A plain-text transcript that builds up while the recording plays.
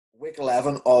week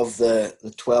 11 of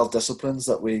the 12 disciplines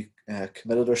that we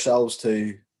committed ourselves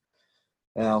to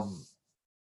um,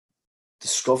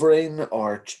 discovering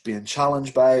or being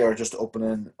challenged by, or just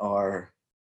opening our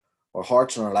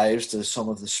hearts and our lives to some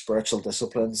of the spiritual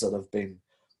disciplines that have been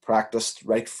practiced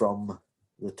right from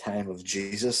the time of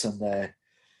Jesus. And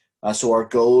so our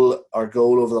goal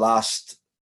over the last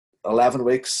 11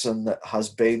 weeks and has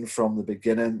been from the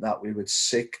beginning that we would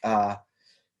seek a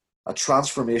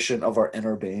transformation of our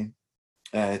inner being.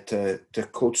 To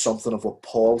quote something of what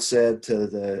Paul said to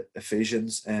the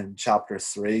Ephesians in chapter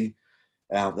 3,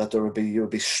 that you would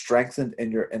be strengthened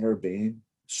in your inner being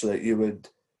so that you would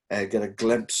get a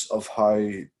glimpse of how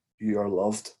you are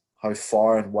loved, how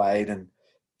far and wide and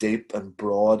deep and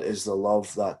broad is the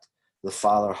love that the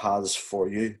Father has for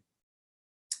you.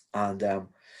 And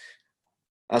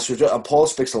Paul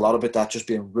speaks a lot about that, just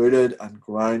being rooted and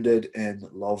grounded in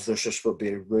love. There's just about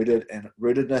being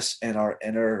rootedness in our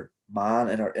inner man,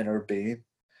 in our inner being.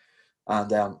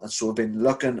 And so we've been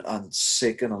looking and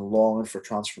seeking and longing for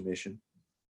transformation.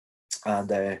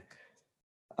 And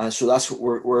so that's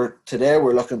what we're today.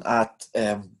 We're looking at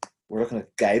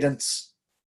guidance,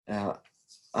 and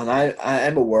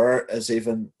I'm aware as we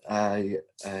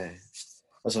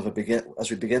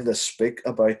begin to speak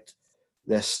about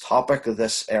this topic of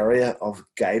this area of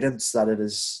guidance, that it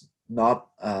is not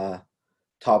a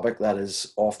topic that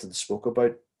is often spoke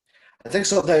about. I think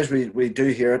sometimes we do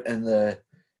hear it in the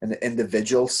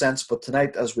individual sense, but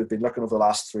tonight, as we've been looking over the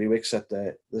last 3 weeks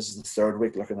this is the third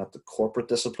week looking at the corporate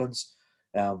disciplines.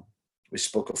 We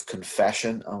spoke of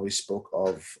confession and we spoke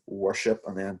of worship,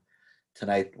 and then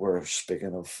tonight we're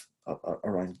speaking of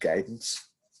around guidance.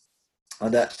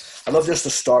 And I love just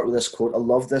to start with this quote. I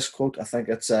love this quote. I think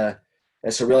it's a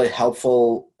really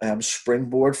helpful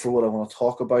springboard for what I want to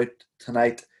talk about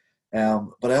tonight.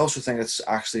 But I also think it's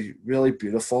actually really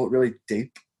beautiful, really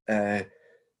deep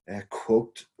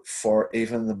quote for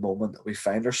even the moment that we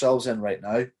find ourselves in right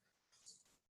now.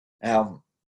 And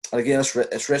again,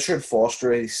 it's Richard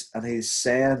Foster, he's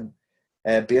saying,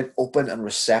 being open and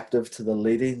receptive to the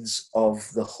leadings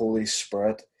of the Holy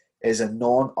Spirit is a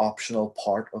non-optional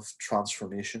part of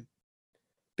transformation.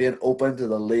 Being open to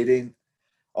the leading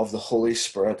of the Holy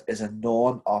Spirit is a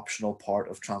non-optional part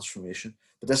of transformation.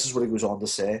 But this is what he goes on to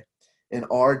say. In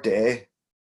our day,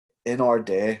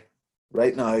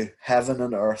 right now, heaven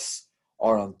and earth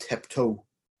are on tiptoe,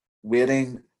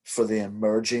 waiting for the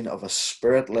emerging of a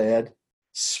spirit-led,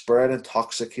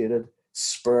 spirit-intoxicated,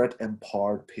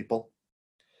 spirit-empowered people.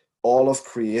 All of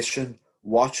creation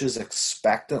watches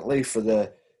expectantly for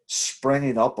the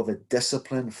springing up of a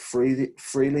disciplined,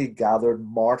 freely gathered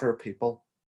martyr people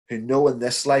who know in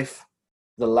this life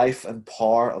the life and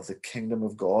power of the kingdom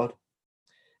of God.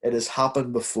 It has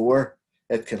happened before,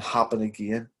 it can happen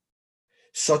again.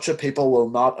 Such a people will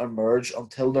not emerge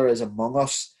until there is among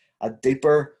us a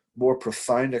deeper, more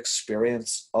profound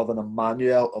experience of an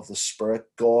Emmanuel of the Spirit,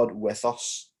 God with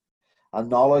us. A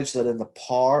knowledge that in the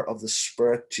power of the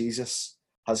Spirit, Jesus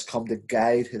has come to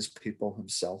guide his people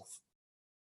himself.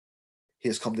 He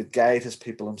has come to guide his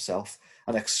people himself.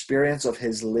 An experience of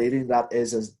his leading that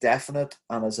is as definite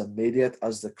and as immediate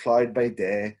as the cloud by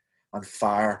day and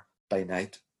fire by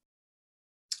night.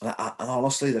 And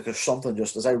honestly, there's something,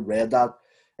 just as I read that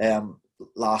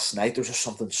last night, there's just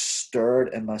something stirred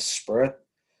in my spirit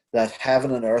that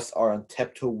heaven and earth are on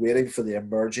tiptoe waiting for the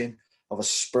emerging of a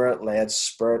spirit-led,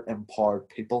 spirit-empowered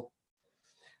people.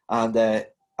 And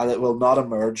it will not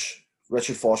emerge,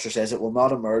 Richard Foster says, it will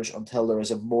not emerge until there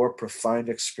is a more profound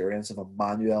experience of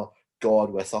Emmanuel,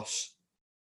 God with us.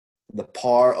 The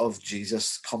power of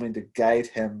Jesus coming to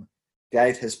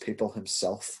guide his people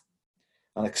himself.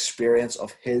 An experience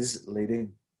of his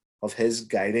leading, of his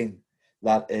guiding,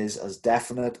 that is as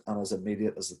definite and as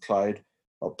immediate as the cloud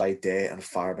by day and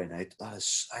fire by night. I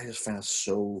just find it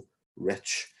so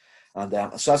rich. And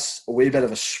so that's a wee bit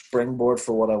of a springboard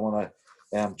for what I want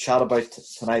to chat about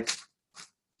tonight.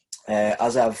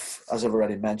 As I've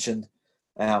already mentioned,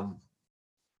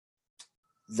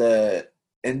 the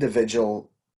individual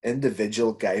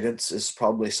guidance is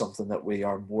probably something that we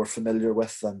are more familiar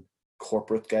with than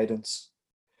corporate guidance.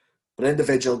 But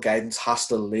individual guidance has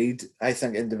to lead. I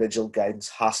think individual guidance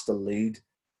has to lead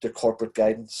to corporate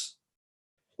guidance.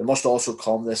 There must also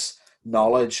come this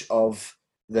knowledge of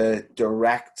the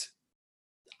direct,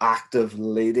 active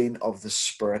leading of the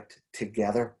Spirit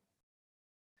together.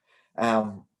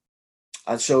 And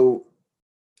so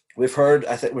we've heard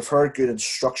good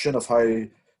instruction of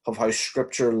how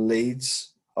Scripture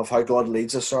leads, of how God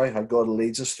leads us. How God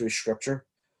leads us through Scripture.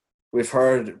 We've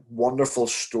heard wonderful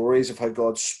stories of how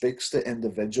God speaks to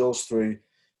individuals through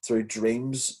through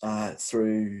dreams,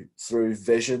 through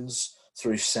visions,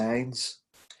 through signs.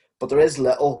 But there is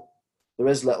little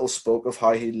spoke of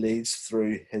how he leads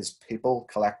through his people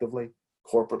collectively,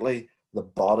 corporately, the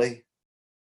body,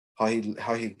 how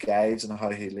he guides and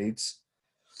how he leads.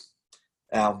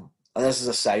 And this is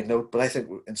a side note, but I think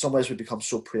in some ways we become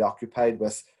so preoccupied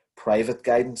with private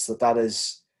guidance that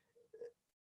is,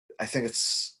 I think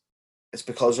it's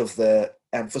because of the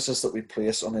emphasis that we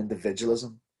place on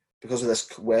individualism, because of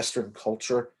this Western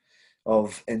culture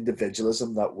of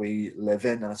individualism that we live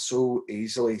in, and it so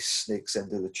easily sneaks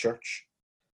into the church.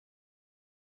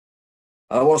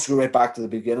 And I want us to go right back to the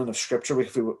beginning of Scripture.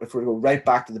 If we go right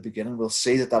back to the beginning, we'll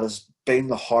see that has been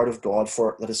the heart of God,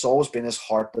 that it's always been his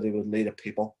heart that he would lead a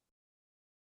people.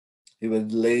 He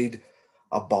would lead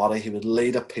a body. He would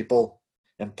lead a people,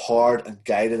 empowered and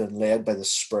guided and led by the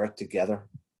Spirit together.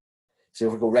 So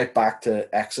if we go right back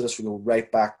to Exodus, we go right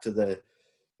back to the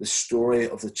story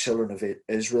of the children of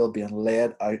Israel being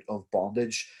led out of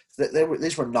bondage.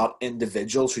 These were not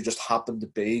individuals who just happened to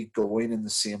be going in the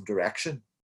same direction.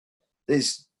 They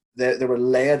were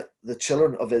led. The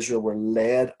children of Israel were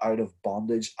led out of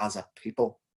bondage as a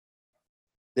people.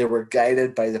 They were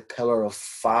guided by the pillar of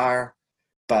fire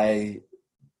by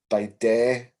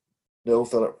day,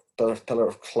 pillar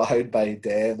of cloud by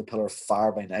day, and the pillar of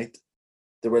fire by night.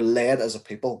 They were led as a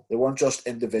people. They weren't just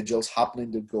individuals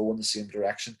happening to go in the same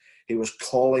direction. He was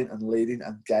calling and leading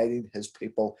and guiding his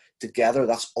people together.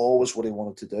 That's always what he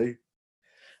wanted to do.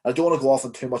 I don't want to go off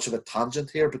on too much of a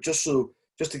tangent here, but just to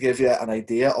give you an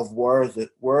idea of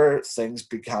where things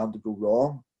began to go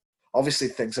wrong. Obviously,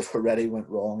 things have already went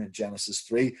wrong in Genesis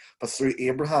 3, but through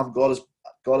Abraham, God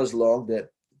has longed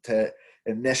to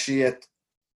initiate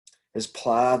his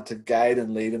plan to guide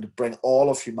and lead and to bring all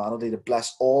of humanity, to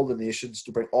bless all the nations,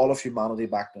 to bring all of humanity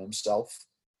back to himself.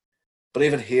 But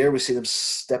even here, we see them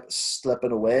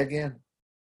slipping away again.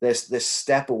 They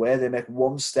step away. They make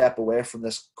one step away from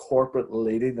this corporate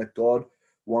leading that God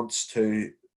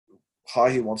how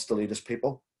he wants to lead his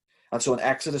people. And so in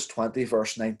Exodus 20,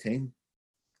 verse 19,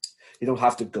 you don't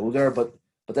have to go there, but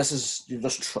this is, you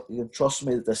can trust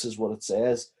me that this is what it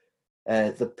says.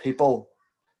 The people,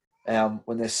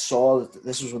 when they saw,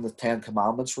 this was when the 10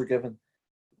 Commandments were given,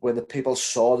 when the people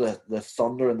saw the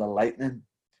thunder and the lightning,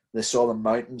 they saw the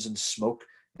mountains and smoke,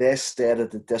 they stayed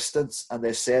at a distance, and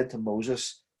they said to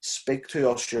Moses, "Speak to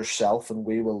us yourself and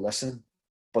we will listen,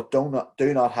 but do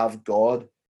not have God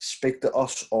speak to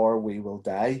us or we will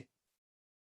die."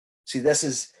 See, this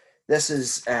is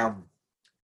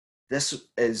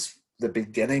the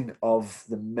beginning of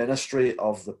the ministry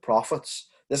of the prophets.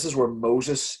 This is where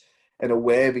Moses, in a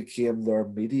way, became their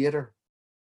mediator.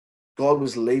 God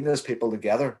was leading his people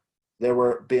together. They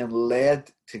were being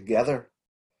led together.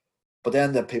 But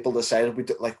then the people decided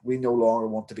we no longer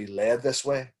want to be led this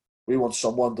way. We want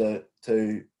someone to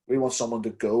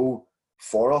go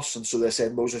for us. And so they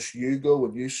said, "Moses, you go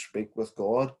and you speak with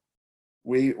God.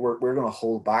 We're going to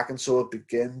hold back." And so it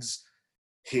begins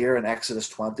here in Exodus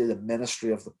 20, the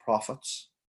ministry of the prophets.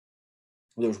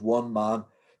 There's one man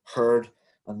heard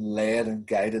and led and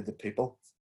guided the people.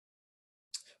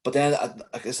 But then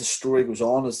as the story goes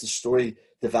on, as the story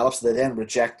develops, they then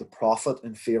reject the prophet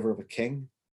in favor of a king.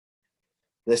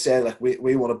 They say,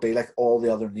 we want to be like all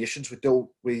the other nations. We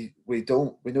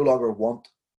no longer want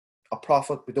a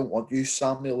prophet. We don't want you,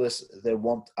 Samuel. They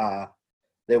want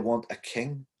a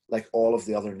king like all of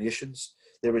the other nations.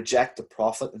 They reject the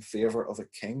prophet in favor of a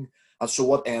king. And so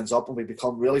what ends up, and we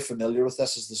become really familiar with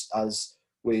this, as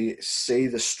we see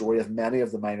the story of many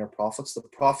of the minor prophets, the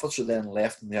prophets are then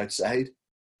left on the outside.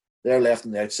 They're left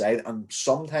on the outside, and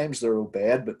sometimes they're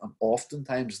obeyed, but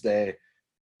oftentimes they're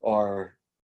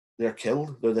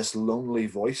killed. They're this lonely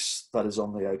voice that is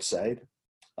on the outside.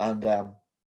 And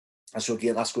so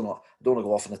again, I don't want to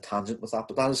go off on a tangent with that,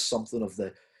 but that is something of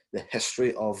the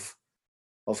history of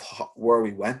where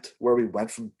we went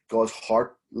from God's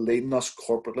heart leading us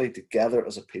corporately together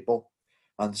as a people,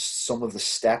 and some of the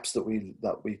steps that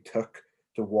we took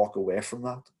to walk away from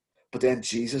that. But then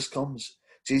Jesus comes,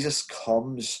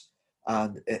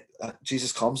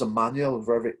 Emmanuel,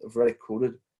 very, very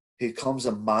quoted. He comes,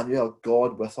 Emmanuel,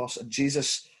 God with us, and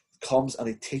Jesus comes and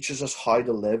he teaches us how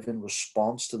to live in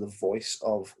response to the voice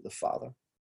of the Father.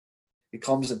 He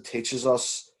comes and teaches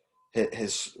us,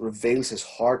 reveals his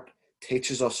heart,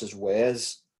 teaches us his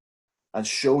ways, and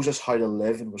shows us how to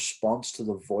live in response to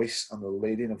the voice and the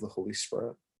leading of the Holy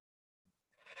Spirit.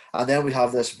 And then we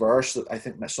have this verse that I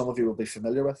think some of you will be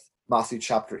familiar with, Matthew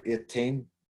chapter 18,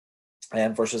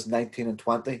 and verses 19 and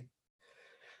 20.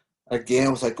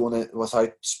 Again,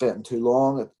 without spending too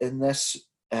long in this,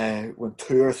 when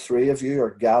two or three of you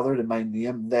are gathered in my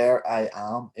name, there I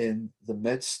am in the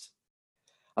midst.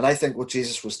 And I think what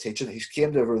Jesus was teaching, he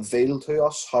came to reveal to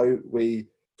us how we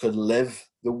could live,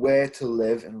 the way to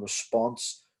live in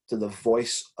response to the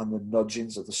voice and the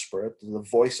nudgings of the Spirit, to the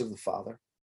voice of the Father.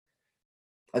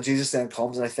 And Jesus then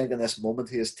comes, and I think in this moment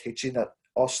he is teaching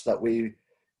us that we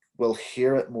will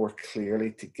hear it more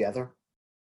clearly together.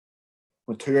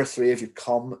 When two or three of you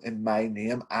come in my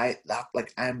name, I'm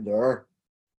there.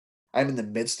 I'm in the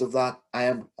midst of that. I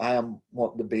am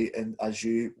wanting to be in as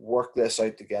you work this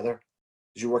out together.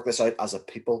 As you work this out as a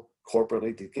people,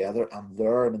 corporately together, I'm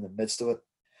there, I'm in the midst of it.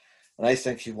 And I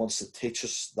think he wants to teach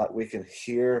us that we can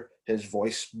hear his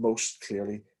voice most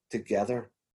clearly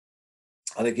together.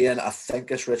 And again, I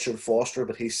think it's Richard Foster,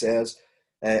 but he says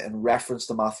in reference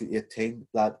to Matthew 18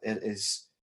 that it is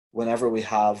whenever we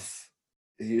have,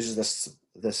 he uses this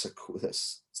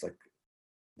it's like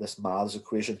this maths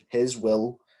equation, his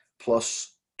will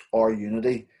plus our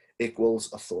unity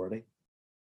equals authority.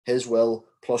 His will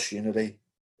plus unity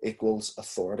equals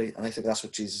authority. And I think that's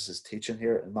what Jesus is teaching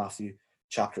here in Matthew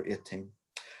chapter 18.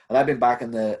 And I've been back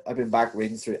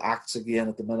reading through Acts again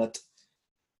at the minute,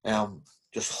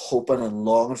 just hoping and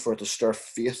longing for it to stir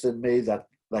faith in me that,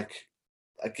 like,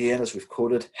 again, as we've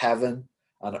quoted, heaven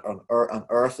and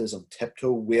earth is on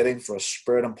tiptoe, waiting for a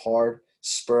spirit-empowered,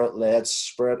 spirit-led,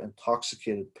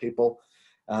 spirit-intoxicated people.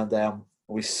 And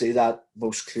we see that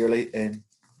most clearly in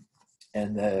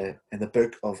the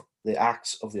book of the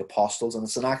Acts of the Apostles, and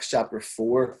it's in Acts chapter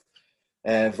 4,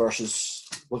 verses.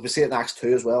 Well, we see it in Acts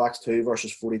 2 as well, Acts 2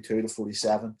 verses 42 to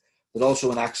 47. But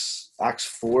also in Acts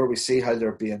 4, we see how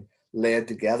they're being led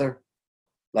together.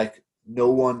 Like no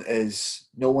one is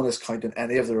counting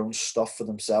any of their own stuff for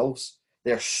themselves.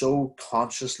 They're so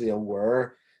consciously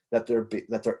aware that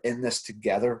they're in this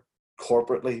together,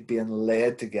 corporately being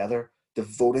led together,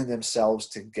 devoting themselves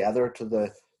together to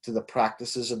the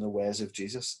practices and the ways of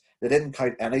Jesus. They didn't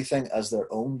count anything as their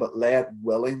own, but lay it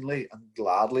willingly and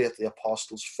gladly at the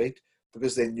apostles' feet,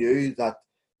 because they knew that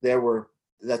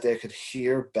they could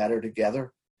hear better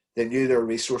together. They knew their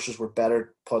resources were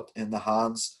better put in the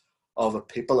hands of a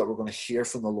people that were going to hear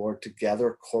from the Lord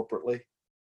together corporately.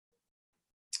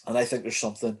 And I think there's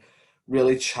something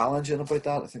really challenging about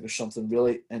that. I think there's something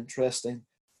really interesting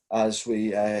as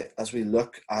we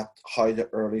look at how the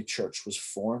early church was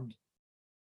formed.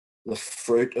 The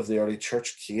fruit of the early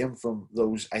church came from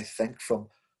those, I think, from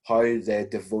how they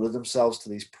devoted themselves to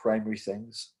these primary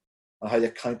things and how they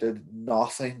counted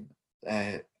nothing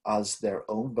as their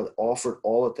own, but offered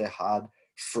all that they had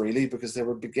freely, because they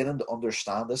were beginning to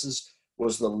understand this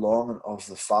was the longing of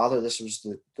the Father. This was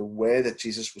the way that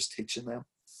Jesus was teaching them.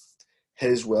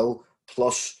 His will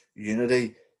plus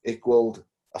unity equaled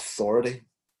authority.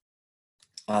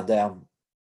 And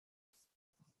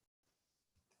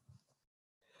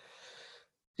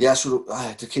so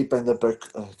to keep in the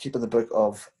book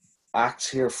of Acts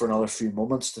here for another few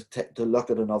moments, to look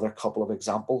at another couple of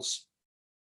examples,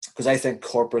 because I think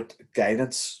corporate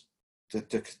guidance, to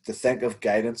think of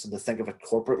guidance and to think of it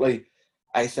corporately,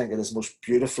 I think it is most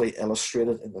beautifully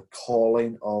illustrated in the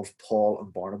calling of Paul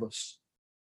and Barnabas.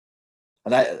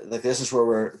 And this is where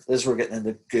we're getting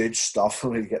into good stuff,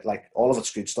 and we get like all of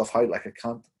it's good stuff. How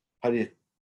do you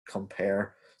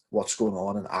compare what's going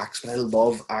on in Acts? But I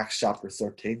love Acts chapter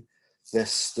 13.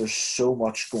 There's so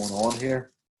much going on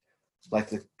here. Like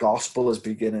the gospel is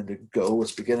beginning to go.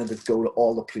 It's beginning to go to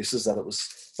all the places that it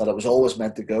was always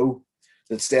meant to go.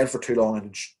 It stayed for too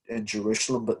long in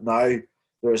Jerusalem, but now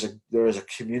there is a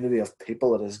community of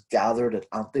people that is gathered at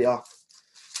Antioch.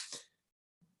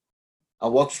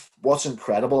 And what's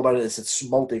incredible about it is it's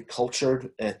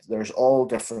multicultural. There's all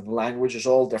different languages,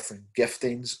 all different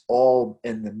giftings, all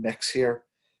in the mix here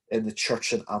in the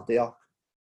church in Antioch.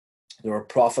 There were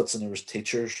prophets and there was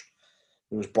teachers.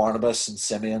 There was Barnabas and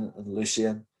Simeon and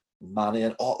Lucian and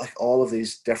Manaen, all of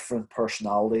these different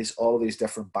personalities, all of these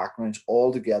different backgrounds,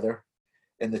 all together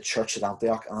in the church at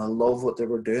Antioch. And I love what they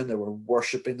were doing. They were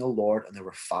worshiping the Lord and they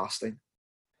were fasting.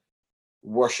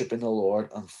 Worshiping the Lord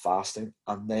and fasting.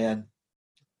 And then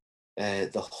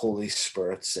the Holy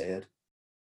Spirit said.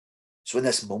 So in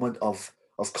this moment of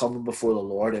coming before the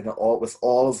Lord and with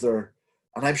all of their,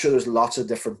 and I'm sure there's lots of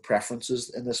different preferences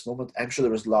in this moment. I'm sure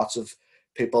there was lots of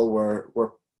people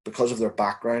were because of their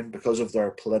background, because of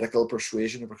their political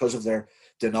persuasion, or because of their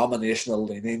denominational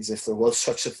leanings, if there was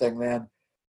such a thing then,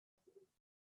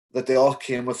 that they all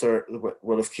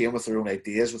would have came with their own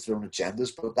ideas, with their own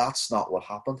agendas. But that's not what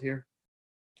happened here.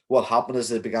 What happened is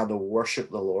they began to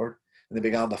worship the Lord. And they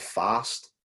began to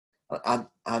fast. And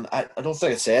I don't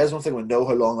think it says, I don't think we know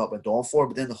how long that went on for,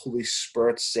 but then the Holy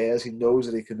Spirit says he knows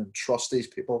that he can entrust these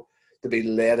people to be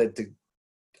led into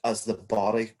as the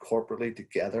body corporately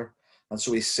together. And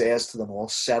so he says to them all,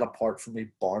 set apart from me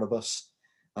Barnabas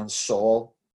and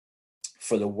Saul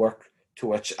for the work to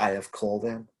which I have called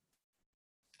them.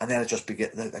 And then it just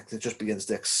begins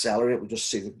to accelerate. We just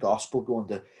see the gospel going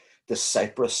to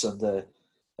Cyprus and to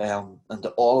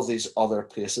all of these other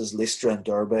places, Lystra and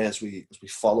Derbe, as we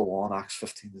follow on Acts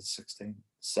 15 and 16,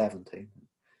 17.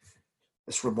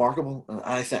 It's remarkable, and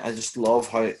I just love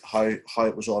how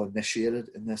it was all initiated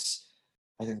in this.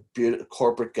 I think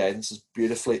corporate guidance is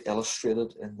beautifully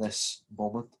illustrated in this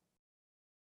moment.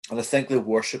 And I think the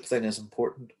worship thing is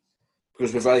important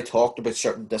because we've already talked about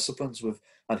certain disciplines,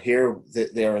 and here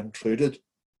they are included.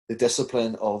 The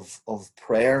discipline of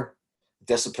prayer, the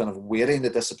discipline of waiting,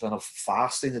 the discipline of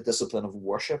fasting, the discipline of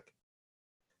worship.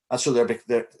 And so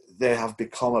they have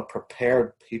become a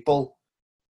prepared people,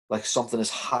 like something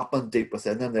has happened deep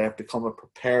within them. They have become a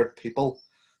prepared people.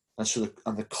 And so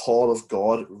the call of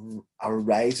God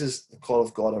arises, the call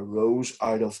of God arose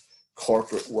out of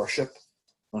corporate worship.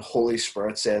 And Holy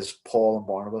Spirit says, Paul and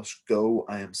Barnabas, go,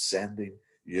 I am sending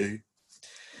you.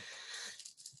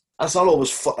 And it's not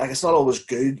always fun, like it's not always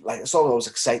good, like it's not always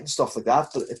exciting stuff like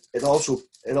that, but it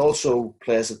also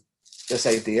plays this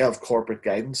idea of corporate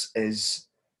guidance is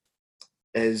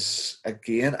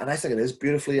again, and I think it is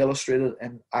beautifully illustrated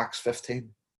in Acts 15.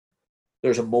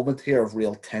 There's a moment here of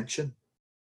real tension.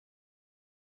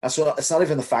 And so it's not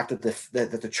even the fact that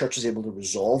the church is able to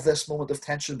resolve this moment of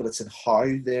tension, but it's in how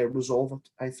they resolve it,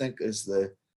 I think, is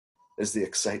the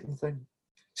exciting thing.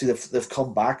 See, they've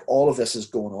come back. All of this is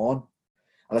going on,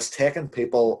 and it's taken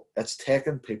people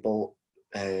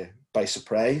by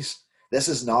surprise. This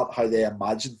is not how they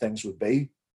imagined things would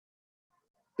be.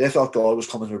 They thought God was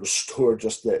coming to restore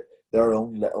just their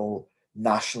own little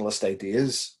nationalist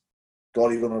ideas.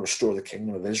 God, you're going to restore the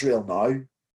kingdom of Israel now.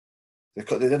 They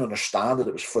didn't understand that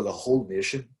it was for the whole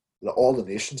nation, all the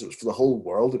nations. It was for the whole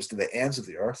world. It was to the ends of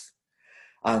the earth,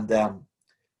 and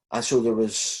so there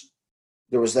was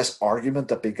this argument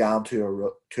that began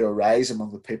to arise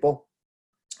among the people,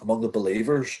 among the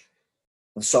believers,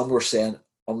 and some were saying,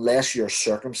 unless you're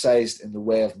circumcised in the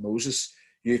way of Moses,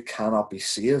 you cannot be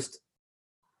saved.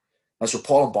 And so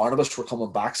Paul and Barnabas were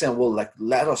coming back saying, well,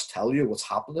 let us tell you what's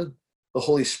happening. The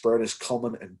Holy Spirit is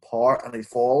coming in power, and he's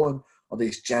fallen on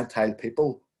these Gentile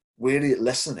people. Really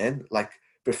listen in,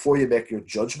 before you make your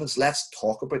judgments, let's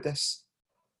talk about this.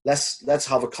 Let's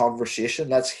have a conversation.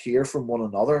 Let's hear from one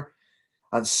another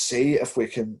and see if we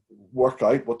can work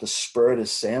out what the Spirit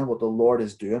is saying, what the Lord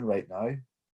is doing right now.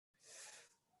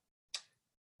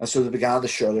 And so they began to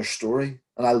share their story.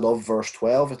 And I love verse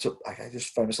 12. I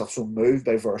just found myself so moved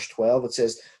by verse 12. It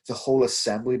says, the whole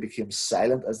assembly became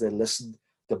silent as they listened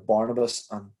to Barnabas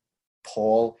and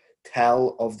Paul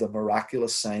tell of the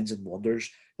miraculous signs and wonders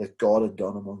that God had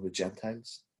done among the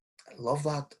Gentiles. I love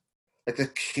that. They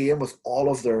came with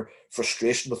all of their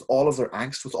frustration, with all of their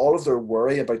angst, with all of their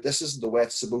worry about this isn't the way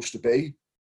it's supposed to be.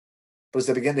 But as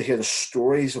they begin to hear the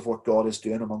stories of what God is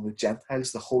doing among the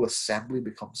Gentiles, the whole assembly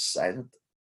becomes silent.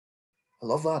 I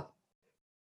love that.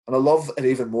 And I love it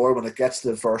even more when it gets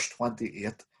to verse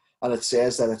 28, and it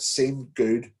says that it seemed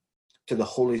good to the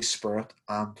Holy Spirit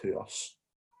and to us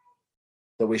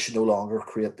that we should no longer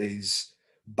create these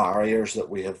barriers that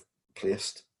we have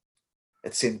placed.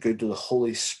 It seemed good to the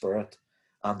Holy Spirit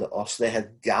and to us. They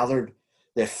had gathered,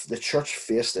 the church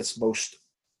faced its most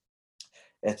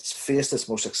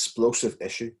explosive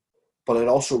issue, but it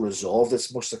also resolved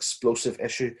its most explosive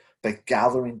issue by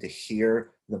gathering to hear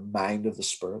the mind of the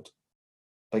Spirit,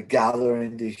 by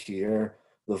gathering to hear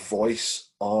the voice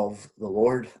of the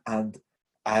Lord. And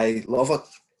I love it.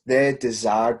 They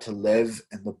desired to live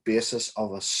in the basis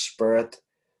of a spirit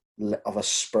rule, a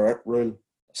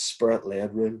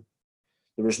Spirit-led rule.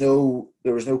 There was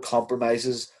no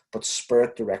compromises, but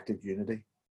Spirit-directed unity.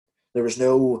 There was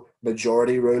no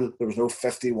majority rule. There was no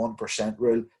 51%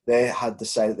 rule. They had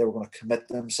decided they were going to commit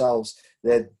themselves.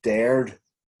 They dared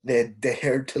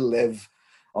to live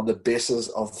on the basis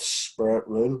of Spirit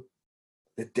rule.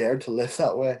 They dared to live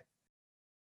that way.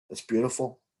 It's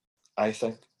beautiful, I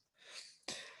think.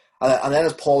 And then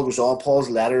as Paul goes on, Paul's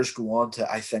letters go on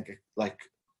to, I think,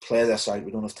 play this out.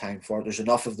 We don't have time for it. There's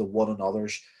enough of the one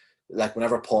another's.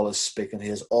 Whenever Paul is speaking, he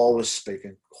is always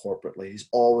speaking corporately. He's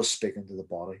always speaking to the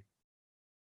body.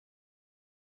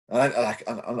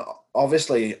 And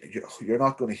obviously, you're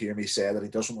not going to hear me say that he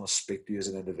doesn't want to speak to you as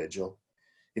an individual.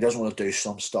 He doesn't want to do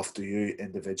some stuff to you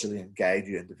individually and guide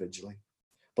you individually.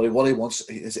 But what he wants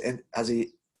is, as he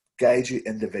guides you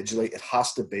individually, it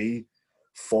has to be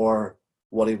for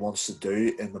what he wants to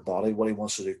do in the body, what he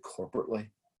wants to do corporately.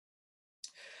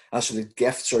 And so the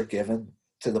gifts are given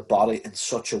to the body in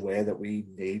such a way that we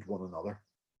need one another.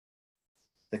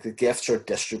 Like the gifts are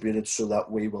distributed so that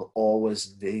we will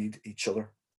always need each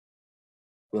other.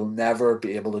 We'll never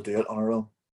be able to do it on our own.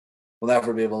 We'll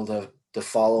never be able to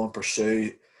follow and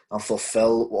pursue and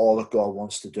fulfill all that God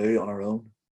wants to do on our own.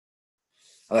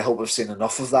 And I hope we've seen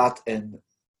enough of that in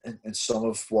some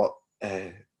of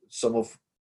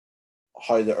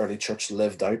how the early church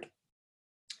lived out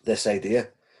this idea.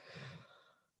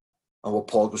 And what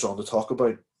Paul goes on to talk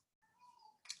about.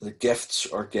 The gifts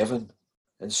are given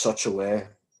in such a way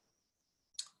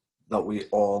that we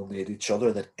all need each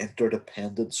other, that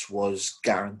interdependence was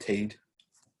guaranteed.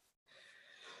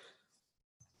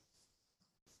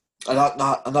 And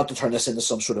not to turn this into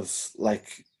some sort of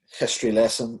like history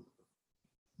lesson,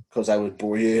 because I would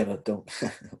bore you, and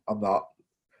I'm not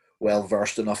well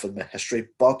versed enough in the history.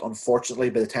 But unfortunately,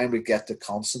 by the time we get to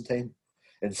Constantine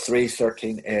in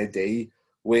 313 AD,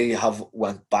 we have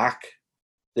went back.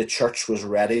 The church was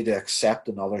ready to accept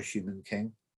another human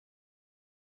king.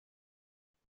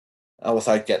 And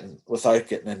without getting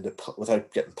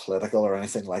political or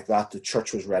anything like that, the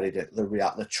church was ready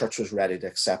to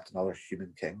accept another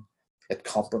human king. It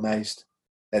compromised.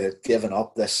 It had given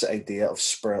up this idea of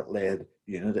spirit-led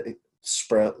unity,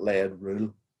 spirit-led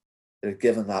rule. It had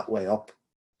given that way up.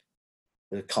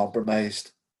 It had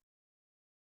compromised.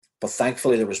 But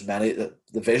thankfully, there was many. The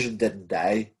vision didn't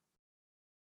die.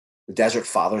 The Desert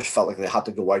Fathers felt like they had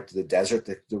to go out to the desert.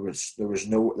 They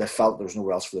felt there was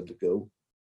nowhere else for them to go.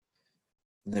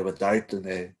 And they went out, and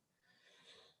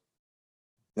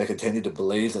they continued to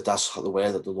believe that that's the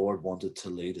way that the Lord wanted to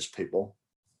lead his people.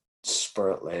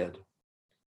 Spirit-led,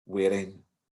 waiting,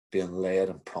 being led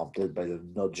and prompted by the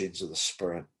nudgings of the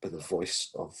Spirit, by the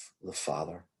voice of the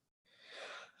Father.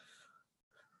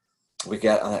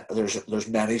 There's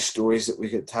many stories that we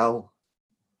could tell,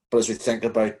 but as we think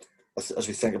about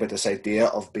this idea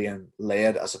of being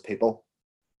led as a people,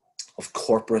 of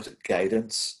corporate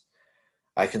guidance,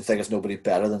 I can think of nobody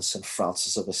better than St.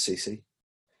 Francis of Assisi,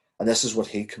 and this is what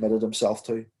he committed himself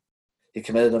to. He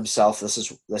committed himself. This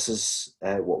is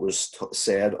what was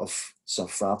said of St.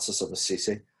 Francis of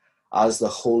Assisi, as the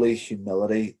holy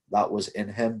humility that was in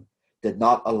him did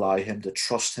not allow him to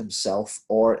trust himself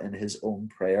or in his own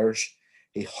prayers.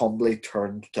 He humbly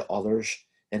turned to others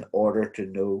in order to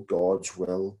know God's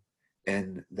will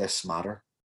in this matter.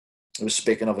 He was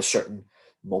speaking of a certain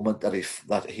moment that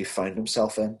he found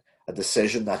himself in, a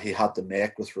decision that he had to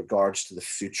make with regards to the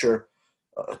future,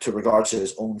 to regards to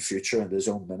his own future and his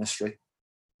own ministry.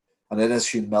 And in his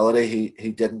humility,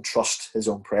 he didn't trust his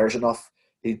own prayers enough.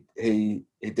 He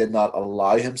did not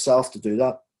allow himself to do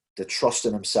that, to trust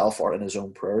in himself or in his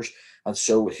own prayers. And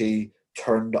so he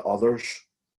turned to others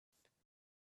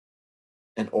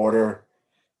in order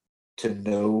to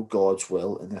know God's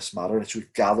will in this matter. And so he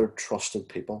gathered trusted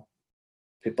people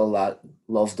that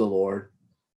loved the Lord,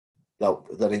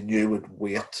 that he knew would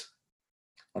wait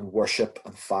and worship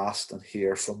and fast and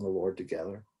hear from the Lord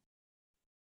together.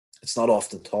 It's not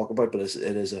often talked about, but it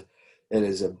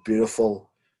is a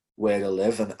beautiful way to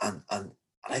live, and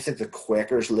I think the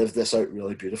Quakers lived this out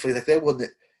really beautifully. Like and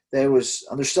there's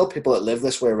still people that live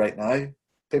this way right now.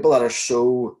 People that are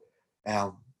so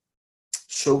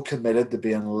committed to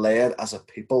being led as a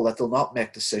people that they'll not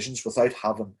make decisions without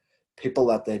having people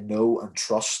that they know and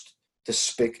trust to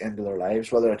speak into their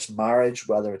lives, whether it's marriage,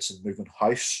 whether it's in moving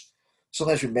house.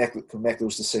 Sometimes we can make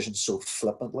those decisions so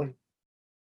flippantly.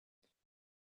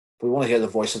 But we want to hear the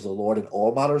voice of the Lord in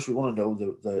all matters. We want to know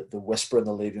the whisper and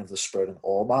the leading of the Spirit in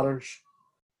all matters.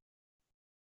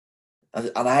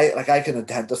 And I can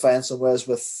identify in some ways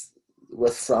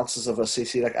with Francis of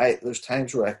Assisi. There's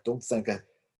times where I don't think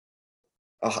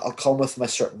I'll come with my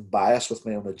certain bias, with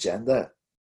my own agenda.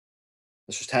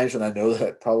 There's times when I know that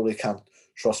I probably can't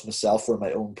trust myself or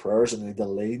my own prayers, and I need to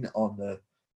lean on the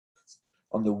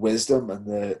wisdom and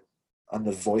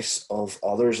the voice of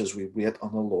others as we wait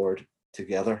on the Lord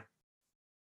together.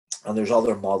 And there's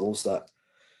other models that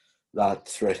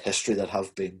throughout history that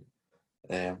have been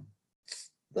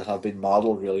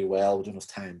modeled really well. We don't have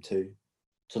time to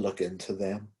look into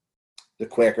them. The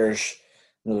Quakers,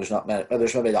 there's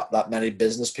maybe not that many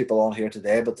business people on here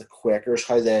today, but the Quakers,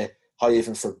 how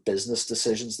even for business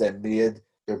decisions, they made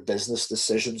their business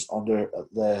decisions under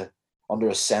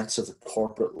a sense of the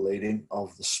corporate leading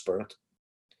of the Spirit.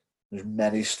 There's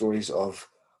many stories of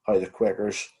how the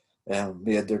Quakers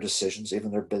made their decisions,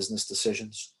 even their business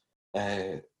decisions,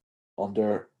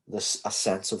 under a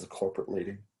sense of the corporate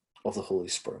leading of the Holy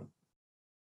Spirit.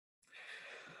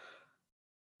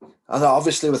 And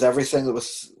obviously, with everything,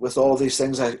 with all of these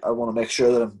things, I want to make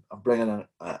sure that I'm bringing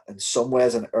in some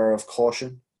ways an air of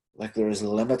caution. Like there is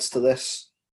limits to this.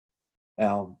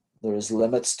 There is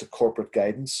limits to corporate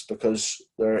guidance because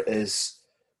we're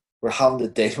having to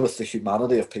deal with the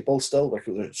humanity of people still. Like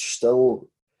there's still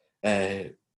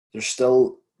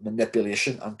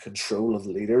manipulation and control of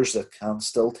leaders that can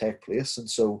still take place, and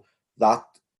so that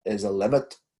is a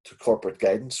limit to corporate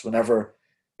guidance. Whenever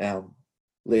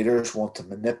leaders want to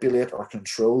manipulate or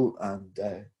control and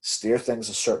steer things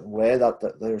a certain way, that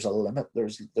there's a limit. There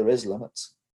is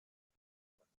limits.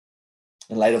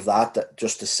 In light of that,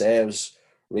 just to say, I was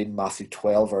reading Matthew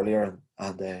 12 earlier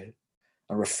and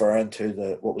referring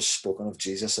to what was spoken of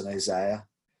Jesus in Isaiah,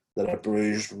 that a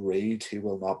bruised reed he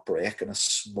will not break, and a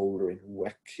smouldering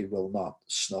wick he will not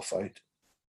snuff out.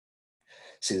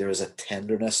 See, there is a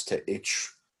tenderness to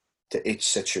each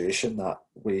situation that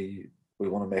we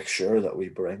want to make sure that we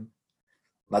bring. And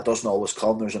that doesn't always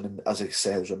come. As I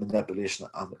say, there's a manipulation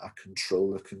and a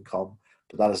control that can come,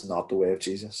 but that is not the way of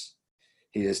Jesus.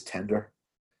 He is tender,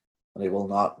 and he will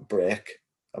not break.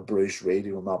 A bruised reed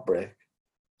he will not break.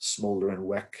 Smouldering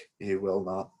wick he will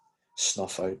not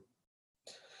snuff out.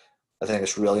 I think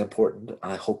it's really important,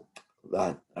 and I hope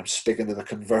that I'm speaking to the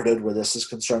converted where this is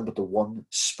concerned, but the one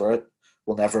Spirit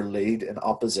will never lead in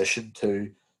opposition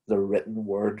to the written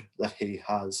word that he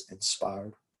has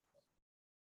inspired.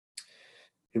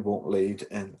 He won't lead,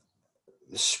 and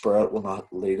the Spirit will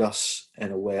not lead us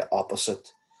in a way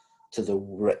opposite to the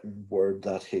written word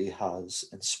that he has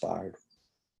inspired.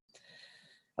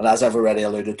 And as I've already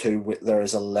alluded to, there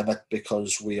is a limit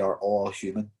because we are all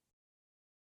human.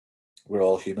 We're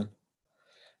all human.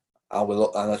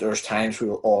 And there's times we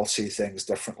will all see things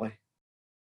differently.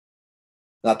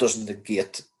 That doesn't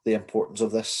negate the importance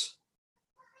of this.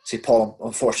 See, Paul,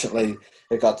 unfortunately,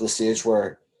 it got to the stage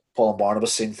where Paul and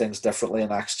Barnabas seen things differently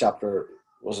in Acts chapter,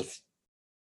 I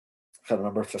can't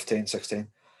remember, 15, 16.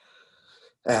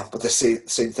 But they seen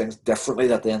things differently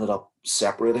that they ended up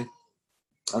separating.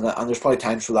 And there's probably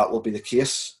times where that will be the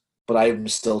case, but I'm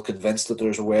still convinced that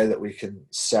there's a way that we can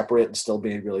separate and still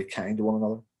be really kind to one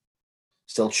another.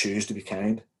 Still choose to be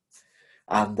kind.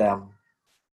 And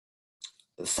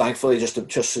thankfully, just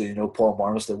so you know, Paul and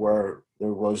Barnabas, there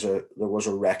was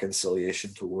a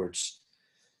reconciliation towards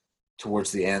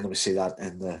the end, and we see that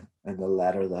in the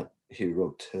letter that he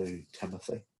wrote to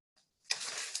Timothy.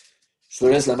 So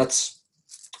there is limits.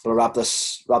 But I'll wrap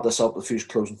this up with a few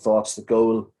closing thoughts. The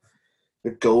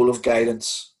goal of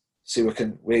guidance. See, I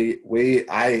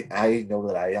know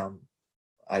that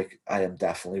I am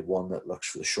definitely one that looks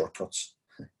for the shortcuts.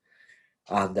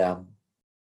 And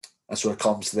so it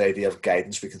comes to the idea of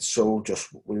guidance. We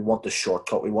want the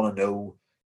shortcut. We want to know,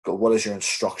 what is your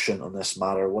instruction on this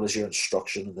matter? What is your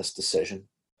instruction on this decision?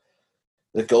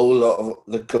 The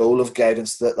goal of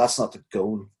guidance, that's not the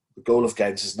goal. The goal of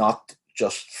guidance is not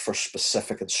just for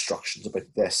specific instructions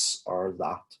about this or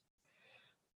that.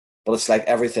 But it's like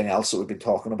everything else that we've been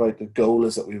talking about. The goal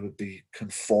is that we would be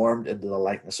conformed into the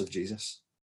likeness of Jesus.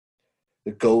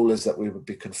 The goal is that we would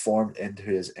be conformed into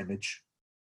his image.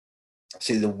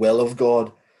 See, the will of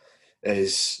God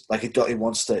is like he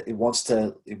wants to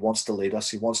lead us.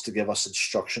 He wants to give us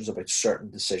instructions about certain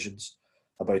decisions,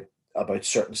 about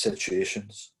certain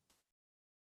situations.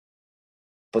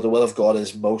 But the will of God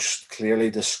is most clearly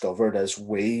discovered as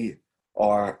we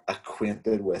are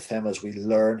acquainted with him, as we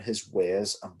learn his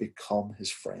ways and become his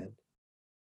friend.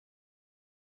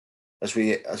 As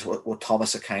what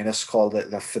Thomas Aquinas called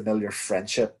it, the familiar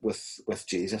friendship with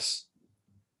Jesus.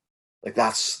 Like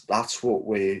that's what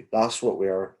we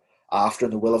are after,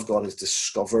 and the will of God is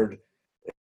discovered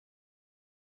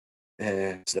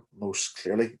most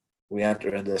clearly. We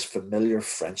enter into this familiar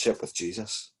friendship with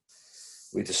Jesus.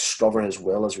 We discover his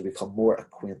will as we become more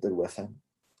acquainted with him,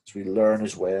 as we learn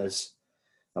his ways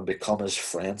and become his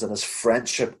friends. And as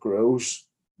friendship grows,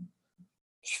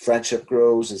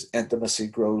 his intimacy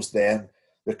grows, then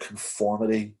the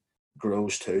conformity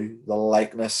grows too. The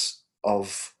likeness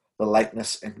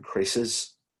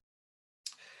increases.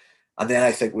 And then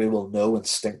I think we will know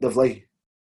instinctively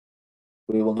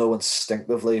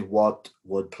what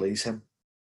would please him.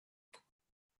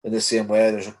 In the same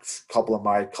way, there's a couple of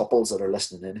married couples that are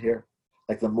listening in here.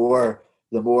 Like the more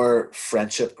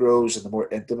friendship grows and the more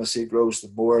intimacy grows, the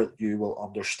more you will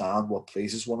understand what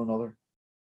pleases one another.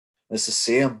 And it's the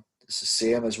same. It's the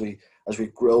same as we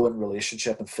grow in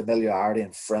relationship and familiarity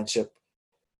and friendship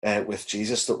with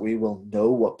Jesus, that we will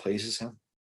know what pleases him.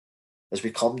 As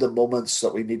we come to moments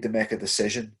that we need to make a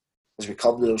decision, as we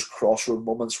come to those crossroad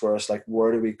moments where it's like,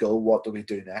 where do we go? What do we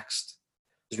do next?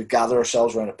 As we gather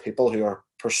ourselves around a people who are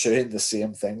pursuing the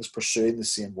same things, pursuing the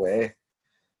same way,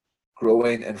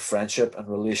 growing in friendship and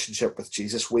relationship with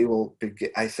Jesus,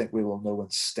 I think we will know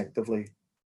instinctively.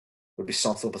 There'll be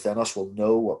something within us, we'll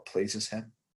know what pleases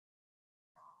him.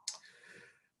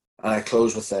 And I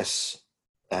close with this.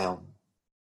 Um,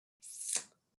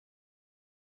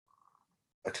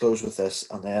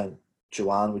 and then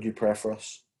Joanne, would you pray for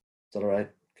us? Is that all right?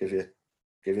 Give you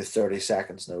 30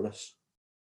 seconds notice. Is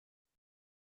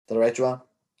that all right, Joanne?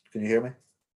 Can you hear me?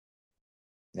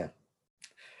 Yeah.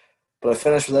 But I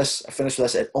finish with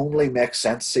this. It only makes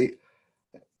sense. See,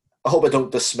 I hope I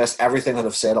don't dismiss everything that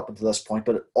I've said up until this point,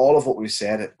 but all of what we've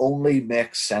said, it only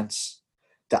makes sense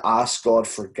to ask God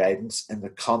for guidance in the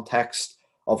context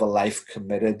of a life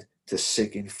committed to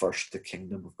seeking first the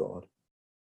kingdom of God.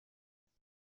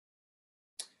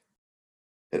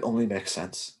 It only makes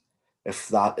sense if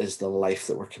that is the life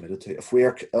that we're committed to. If we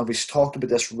are, and we talked about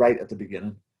this right at the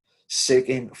beginning,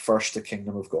 seeking first the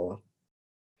kingdom of God.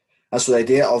 And so the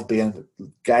idea of being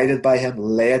guided by Him,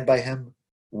 led by Him,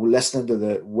 listening to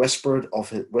the whispers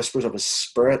of His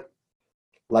Spirit,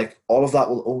 like all of that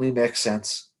will only make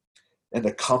sense in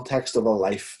the context of a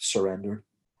life surrendered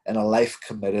and a life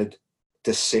committed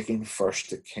to seeking first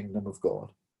the kingdom of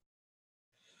God.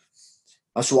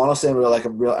 And so honestly, I'm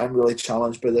really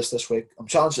challenged by this week. I'm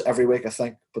challenged every week, I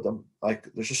think, but I'm like,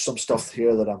 there's just some stuff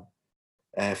here that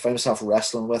I'm find myself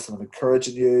wrestling with, and I'm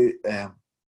encouraging you, in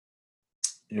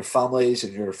your families,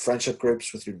 in your friendship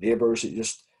groups, with your neighbours, that you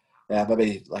just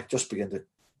maybe like just begin to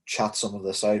chat some of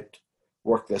this out,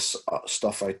 work this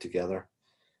stuff out together.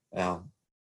 Yeah,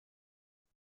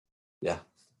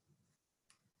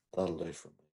 that'll do for me.